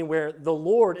Genesis 18, where the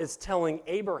Lord is telling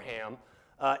Abraham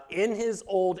in his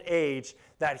old age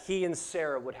that he and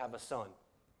Sarah would have a son.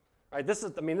 Right? This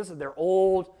is they're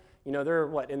old.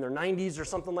 They're in their 90s or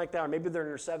something like that, or maybe they're in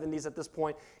their 70s at this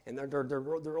point, and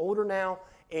they're older now.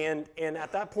 And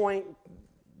at that point,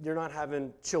 you're not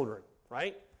having children,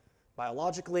 right?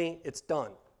 Biologically, it's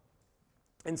done.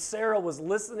 And Sarah was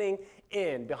listening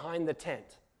in behind the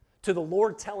tent to the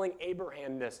Lord telling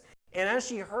Abraham this. And as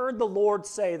she heard the Lord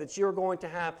say that you're going to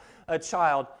have a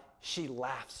child, she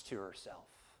laughs to herself.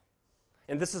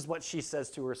 And this is what she says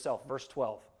to herself, verse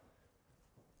 12.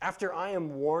 After I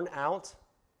am worn out,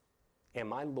 and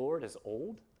my Lord is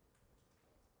old?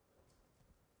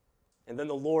 And then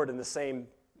the Lord in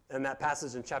that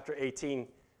passage in chapter 18,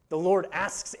 the Lord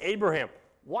asks Abraham,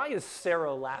 why is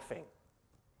Sarah laughing?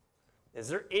 Is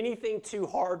there anything too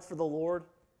hard for the Lord?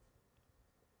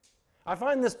 I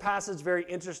find this passage very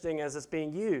interesting as it's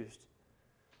being used,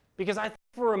 because I think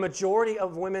for a majority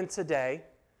of women today,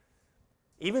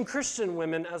 even Christian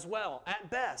women as well, at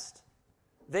best,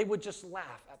 they would just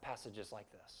laugh at passages like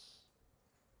this.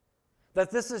 That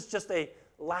this is just a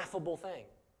laughable thing.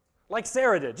 Like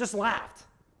Sarah did, just laughed.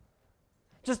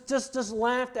 Just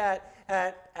laughed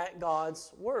at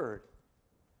God's word.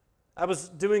 I was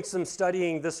doing some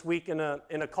studying this week in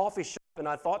a coffee shop, and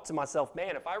I thought to myself,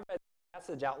 man, if I read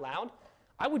passage out loud,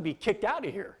 I would be kicked out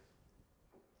of here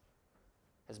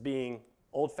as being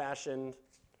old-fashioned,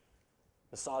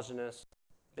 misogynist,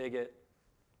 bigot, ...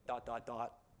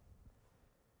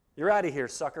 You're out of here,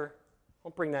 sucker.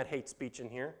 Don't bring that hate speech in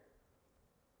here.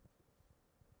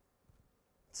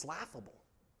 It's laughable.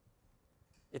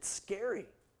 It's scary,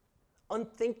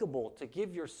 unthinkable to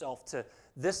give yourself to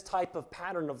this type of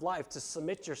pattern of life, to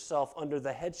submit yourself under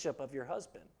the headship of your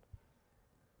husband.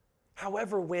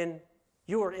 However, when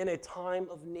you are in a time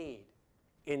of need,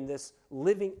 in this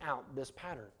living out this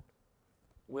pattern,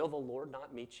 will the Lord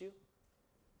not meet you?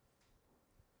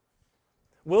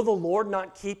 Will the Lord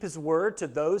not keep his word to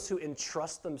those who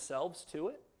entrust themselves to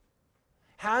it?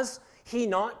 Has he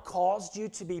not caused you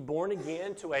to be born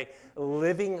again to a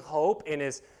living hope, and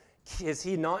is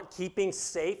he not keeping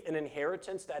safe an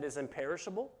inheritance that is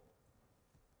imperishable?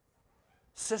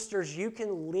 Sisters, you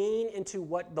can lean into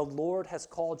what the Lord has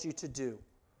called you to do.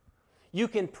 You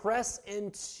can press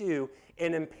into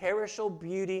an imperishable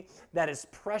beauty that is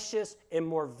precious and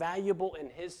more valuable in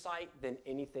his sight than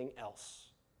anything else.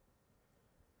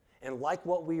 And like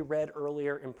what we read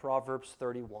earlier in Proverbs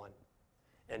 31,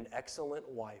 an excellent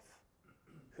wife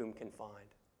whom can find.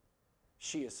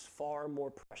 She is far more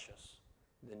precious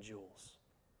than jewels.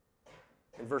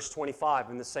 In verse 25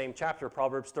 in the same chapter,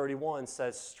 Proverbs 31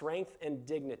 says, strength and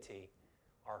dignity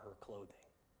are her clothing.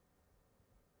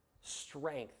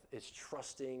 Strength is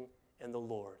trusting in the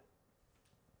Lord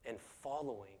and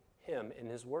following him in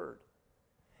his word.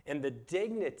 And the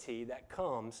dignity that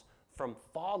comes from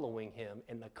following him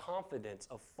and the confidence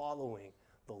of following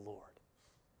the Lord.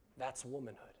 That's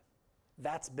womanhood.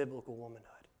 That's biblical womanhood.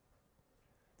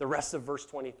 The rest of verse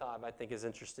 25, I think, is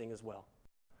interesting as well.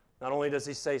 Not only does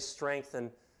he say strength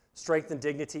and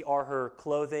dignity are her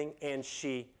clothing, and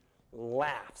she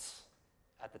laughs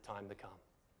at the time to come.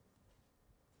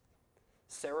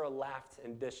 Sarah laughed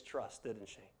in distrust, didn't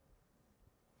she?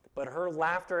 But her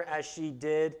laughter as she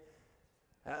did,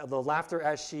 the laughter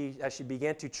as she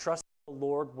began to trust the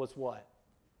Lord was what?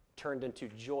 Turned into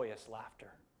joyous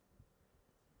laughter.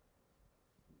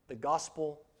 The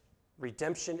gospel,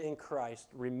 redemption in Christ,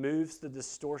 removes the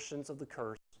distortions of the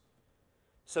curse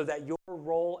so that your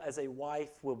role as a wife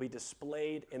will be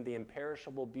displayed in the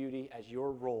imperishable beauty as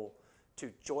your role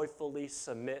to joyfully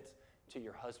submit to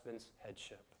your husband's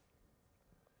headship.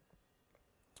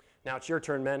 Now it's your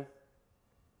turn, men,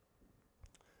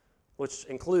 which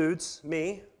includes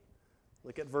me.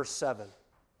 Look at verse 7.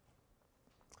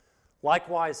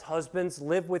 Likewise, husbands,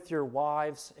 live with your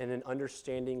wives in an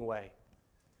understanding way,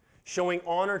 showing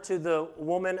honor to the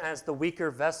woman as the weaker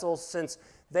vessel, since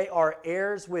they are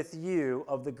heirs with you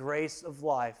of the grace of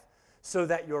life, so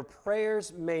that your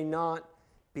prayers may not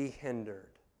be hindered.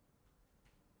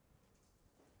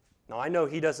 Now, I know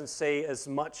he doesn't say as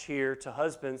much here to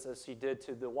husbands as he did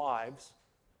to the wives,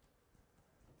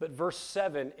 but verse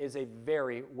 7 is a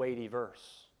very weighty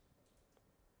verse.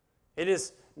 It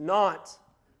is not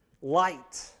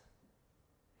light.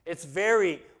 It's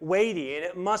very weighty, and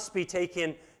it must be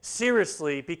taken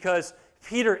seriously because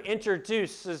Peter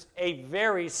introduces a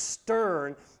very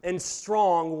stern and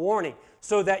strong warning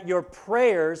so that your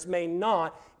prayers may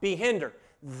not be hindered.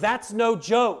 That's no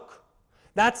joke.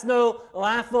 That's no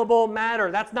laughable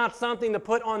matter. That's not something to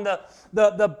put on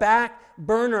the back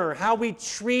burner. How we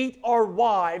treat our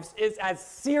wives is as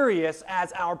serious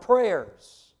as our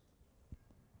prayers.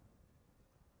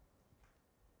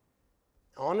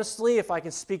 Honestly, if I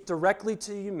can speak directly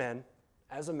to you men,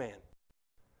 as a man,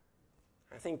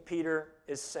 I think Peter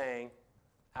is saying,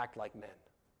 act like men.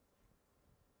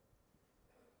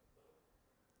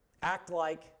 Act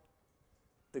like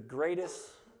the greatest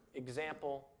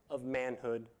example of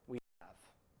manhood we have,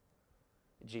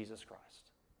 Jesus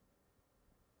Christ.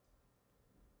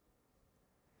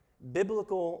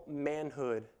 Biblical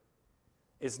manhood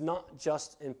is not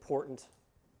just important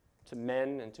to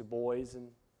men and to boys,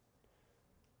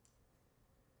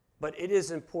 but it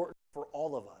is important for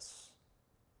all of us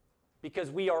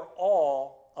because we are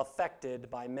all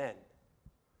affected by men.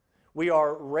 We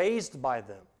are raised by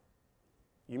them.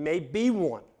 You may be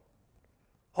one.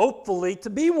 Hopefully to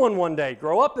be one day.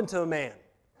 Grow up into a man.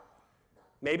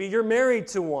 Maybe you're married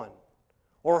to one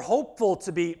or hopeful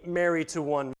to be married to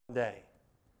one day.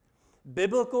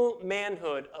 Biblical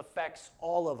manhood affects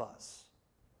all of us.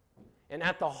 And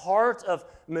at the heart of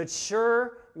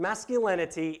mature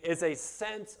masculinity is a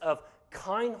sense of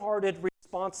kind-hearted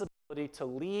responsibility to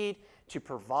lead, to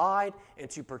provide, and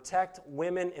to protect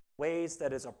women in ways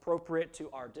that is appropriate to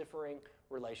our differing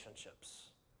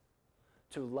relationships.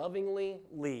 To lovingly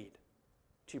lead,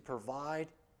 to provide,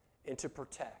 and to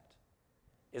protect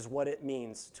is what it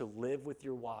means to live with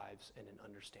your wives in an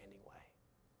understanding way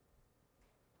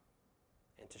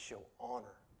and to show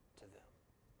honor to them.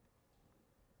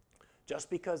 Just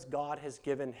because God has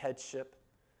given headship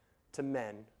to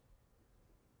men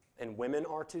and women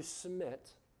are to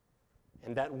submit,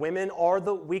 and that women are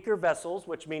the weaker vessels,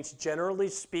 which means generally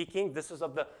speaking, this is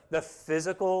of the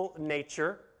physical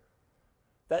nature,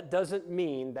 that doesn't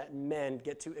mean that men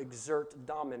get to exert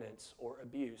dominance or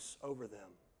abuse over them.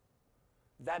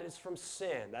 That is from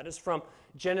sin. That is from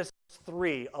Genesis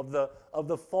 3 of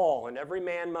the fall, and every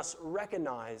man must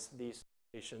recognize these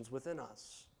temptations within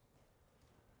us.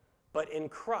 But in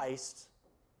Christ,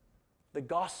 the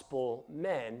gospel,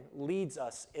 men, leads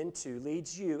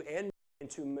you and me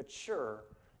into mature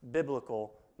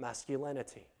biblical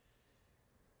masculinity.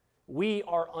 We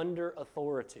are under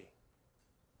authority.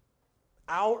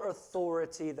 Our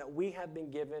authority that we have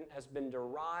been given has been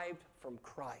derived from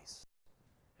Christ,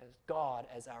 as God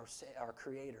as our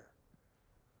creator.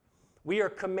 We are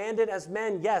commanded as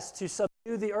men, yes, to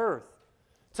subdue the earth,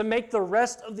 to make the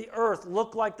rest of the earth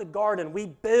look like the garden. We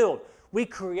build, we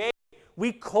create,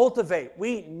 we cultivate,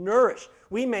 we nourish,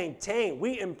 we maintain,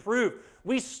 we improve,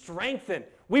 we strengthen.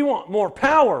 We want more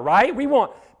power, right? We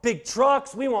want big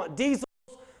trucks, we want diesels,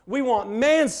 we want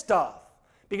man stuff.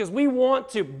 Because we want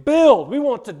to build, we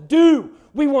want to do,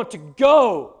 we want to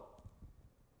go.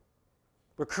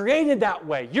 We're created that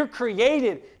way. You're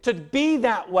created to be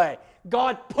that way.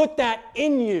 God put that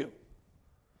in you.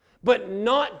 But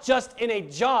not just in a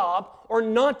job or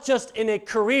not just in a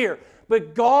career,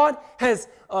 but God has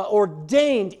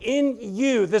ordained in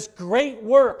you this great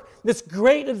work, this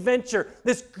great adventure,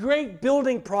 this great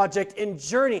building project and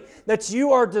journey that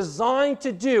you are designed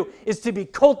to do is to be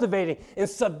cultivating and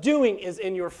subduing is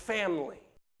in your family,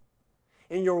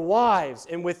 in your wives,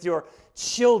 and with your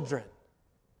children.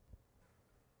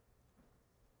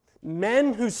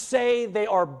 Men who say they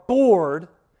are bored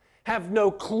have no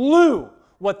clue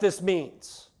what this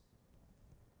means,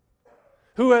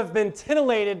 who have been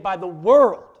titillated by the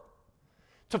world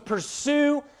to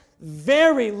pursue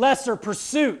very lesser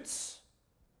pursuits.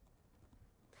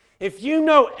 If you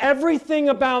know everything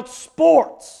about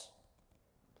sports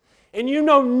and you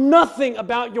know nothing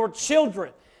about your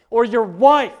children or your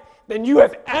wife, then you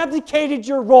have abdicated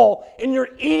your role and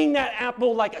you're eating that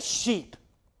apple like a sheep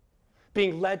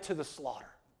being led to the slaughter.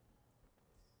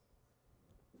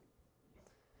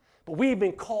 But we've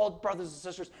been called, brothers and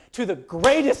sisters, to the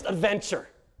greatest adventure,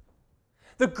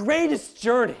 the greatest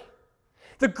journey,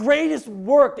 the greatest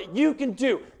work that you can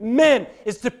do, men,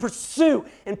 is to pursue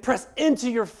and press into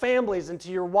your families,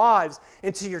 into your wives,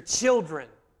 into your children.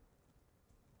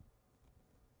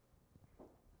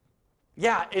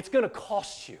 Yeah, it's going to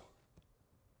cost you.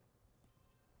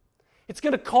 It's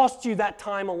going to cost you that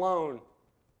time alone.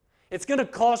 It's going to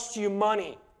cost you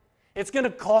money. It's going to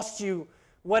cost you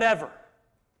whatever.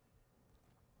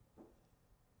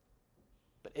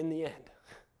 But in the end,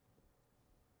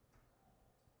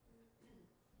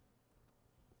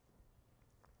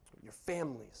 your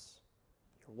families,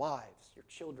 your wives, your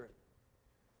children,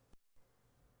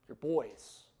 your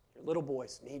boys, your little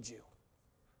boys need you.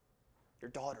 Your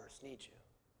daughters need you.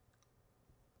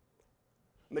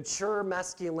 Mature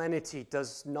masculinity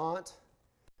does not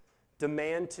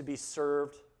demand to be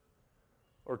served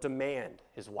or demand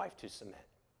his wife to submit.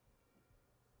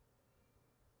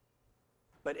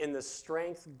 But in the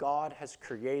strength God has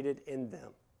created in them,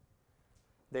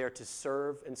 they are to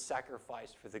serve and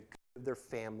sacrifice for the good of their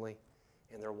family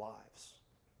and their wives.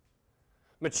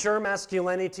 Mature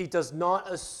masculinity does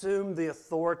not assume the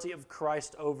authority of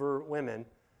Christ over women,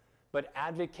 but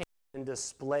advocates and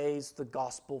displays the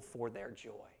gospel for their joy.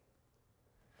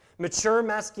 Mature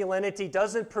masculinity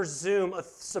doesn't presume a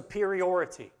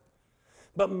superiority,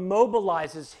 but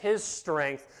mobilizes his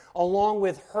strength along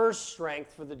with her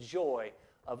strength for the joy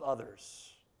of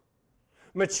others.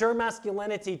 Mature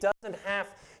masculinity doesn't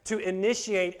have to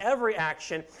initiate every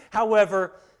action.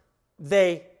 However,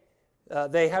 they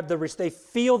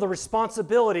feel the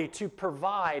responsibility to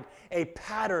provide a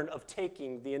pattern of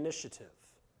taking the initiative.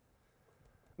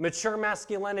 Mature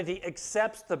masculinity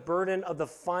accepts the burden of the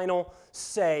final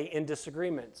say in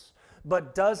disagreements,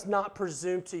 but does not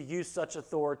presume to use such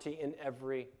authority in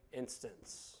every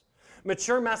instance.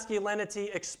 Mature masculinity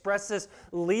expresses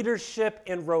leadership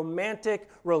in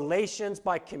romantic relations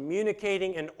by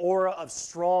communicating an aura of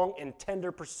strong and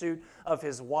tender pursuit of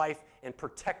his wife and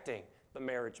protecting the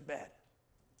marriage bed.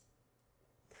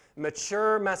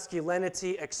 Mature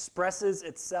masculinity expresses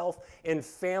itself in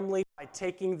family by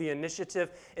taking the initiative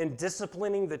and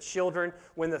disciplining the children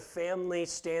when the family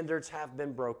standards have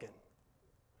been broken.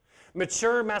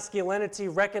 Mature masculinity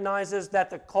recognizes that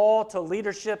the call to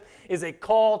leadership is a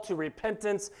call to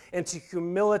repentance and to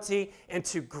humility and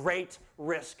to great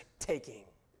risk-taking.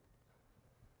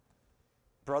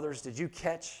 Brothers, did you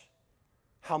catch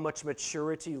how much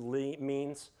maturity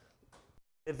means?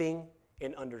 Living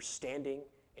in understanding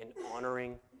and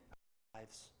honoring our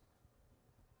lives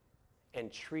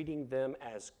and treating them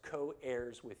as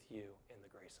co-heirs with you in the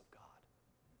grace of God.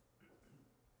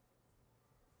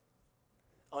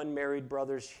 Unmarried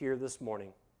brothers here this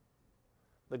morning,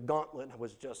 the gauntlet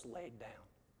was just laid down.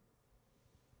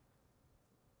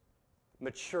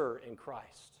 Mature in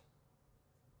Christ.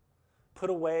 Put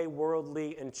away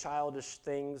worldly and childish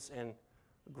things and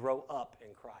grow up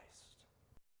in Christ.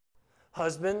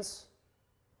 Husbands,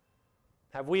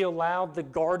 have we allowed the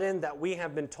garden that we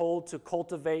have been told to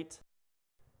cultivate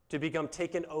to become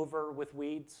taken over with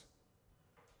weeds?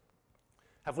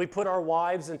 Have we put our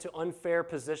wives into unfair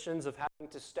positions of having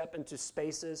to step into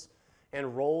spaces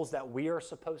and roles that we are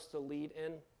supposed to lead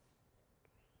in?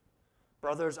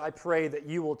 Brothers, I pray that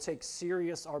you will take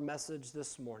serious our message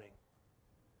this morning.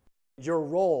 Your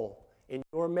role in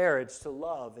your marriage to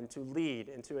love and to lead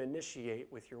and to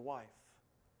initiate with your wife.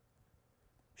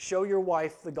 Show your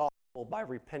wife the gospel by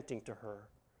repenting to her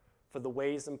for the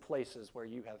ways and places where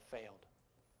you have failed.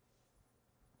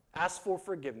 Ask for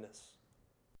forgiveness,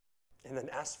 and then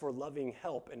ask for loving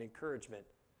help and encouragement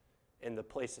in the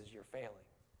places you're failing.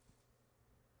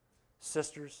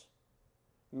 Sisters,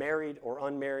 married or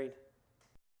unmarried,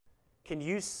 can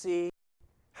you see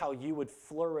how you would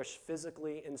flourish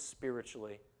physically and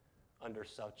spiritually under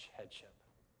such headship?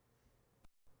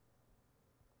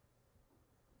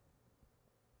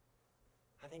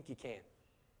 I think you can.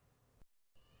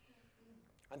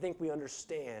 I think we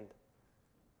understand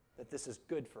that this is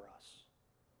good for us.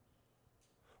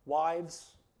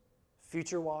 Wives,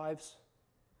 future wives,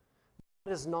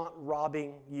 God is not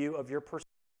robbing you of your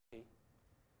personality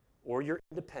or your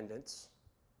independence.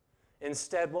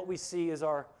 Instead, what we see is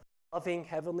our loving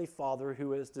Heavenly Father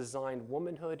who has designed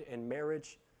womanhood and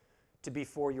marriage to be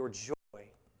for your joy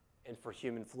and for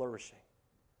human flourishing.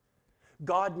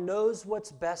 God knows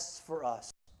what's best for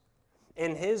us,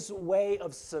 and His way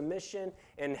of submission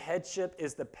and headship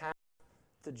is the path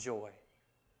to joy.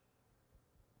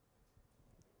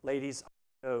 Ladies,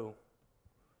 I know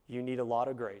you need a lot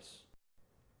of grace,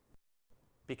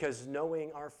 because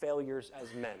knowing our failures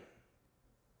as men,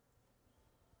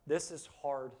 this is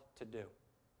hard to do.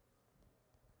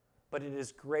 but it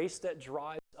is grace that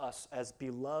drives us as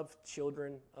beloved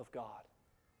children of God.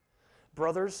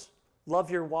 Brothers,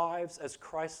 love your wives as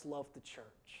Christ loved the church.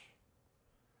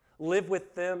 Live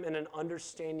with them in an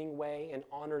understanding way and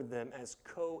honor them as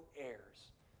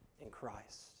co-heirs in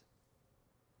Christ.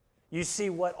 You see,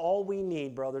 what all we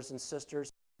need, brothers and sisters,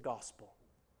 is the gospel.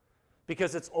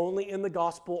 Because it's only in the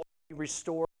gospel we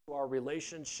restore our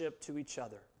relationship to each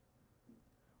other.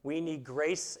 We need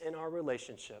grace in our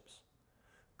relationships,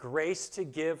 grace to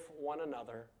give one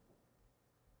another,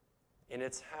 and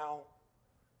it's how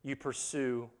you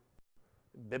pursue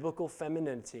biblical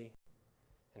femininity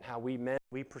and how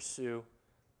we pursue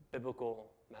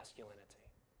biblical masculinity.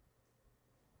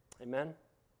 Amen?